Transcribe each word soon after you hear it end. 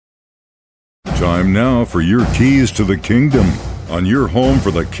Time now for your keys to the kingdom on your home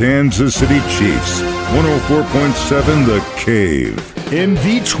for the Kansas City Chiefs. 104.7 The Cave. In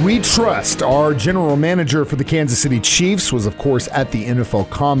Veach we trust. Our general manager for the Kansas City Chiefs was, of course, at the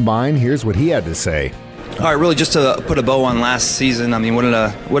NFL Combine. Here's what he had to say. All right, really just to put a bow on last season, I mean, what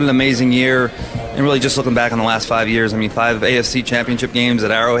an amazing year. And really just looking back on the last 5 years, I mean, 5 AFC championship games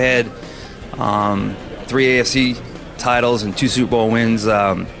at Arrowhead, 3 AFC titles and 2 Super Bowl wins.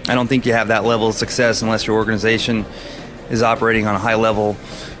 I don't think you have that level of success unless your organization is operating on a high level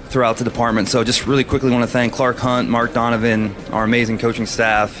throughout the department. So just really quickly want to thank Clark Hunt, Mark Donovan, our amazing coaching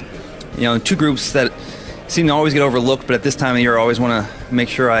staff. You know, 2 groups that seem to always get overlooked, but at this time of year I always want to make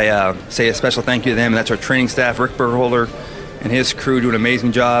sure I say a special thank you to them, and that's our training staff, Rick Burholder and his crew do an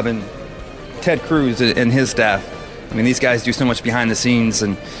amazing job, and Ted Cruz and his staff. I mean, these guys do so much behind the scenes,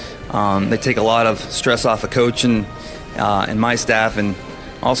 and they take a lot of stress off of coach and my staff, and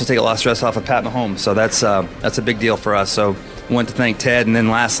also take a lot of stress off of Pat Mahomes. So that's a big deal for us. So I want to thank Ted. And then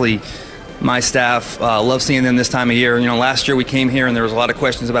lastly, my staff, love seeing them this time of year. You know, last year we came here and there was a lot of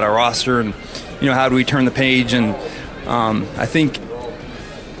questions about our roster and, you know, how do we turn the page? And I think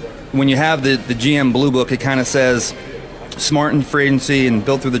when you have the GM Blue Book, it kind of says smart in free agency and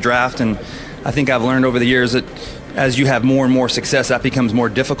built through the draft. And I think I've learned over the years that as you have more and more success, that becomes more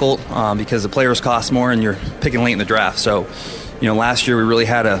difficult because the players cost more and you're picking late in the draft. So, you know, last year we really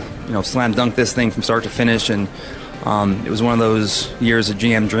had to, you know, slam dunk this thing from start to finish, and it was one of those years that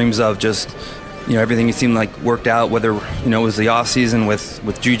GM dreams of. Just, you know, everything seemed like worked out, whether, you know, it was the off season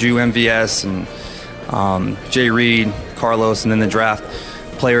with Juju, MVS, and Jay Reed, Carlos, and then the draft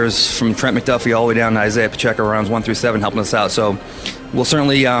players from Trent McDuffie all the way down to Isaiah Pacheco, rounds 1 through 7, helping us out. So we'll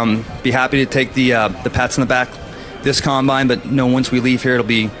certainly be happy to take the pats in the back this combine, but you know, once we leave here, it'll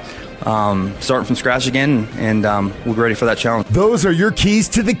be starting from scratch again, and we'll be ready for that challenge. Those are your keys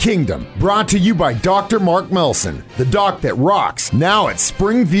to the kingdom, brought to you by Dr. Mark Melson, the doc that rocks, now at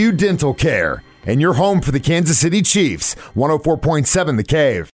Springview Dental Care, and your home for the Kansas City Chiefs. 104.7 The Cave.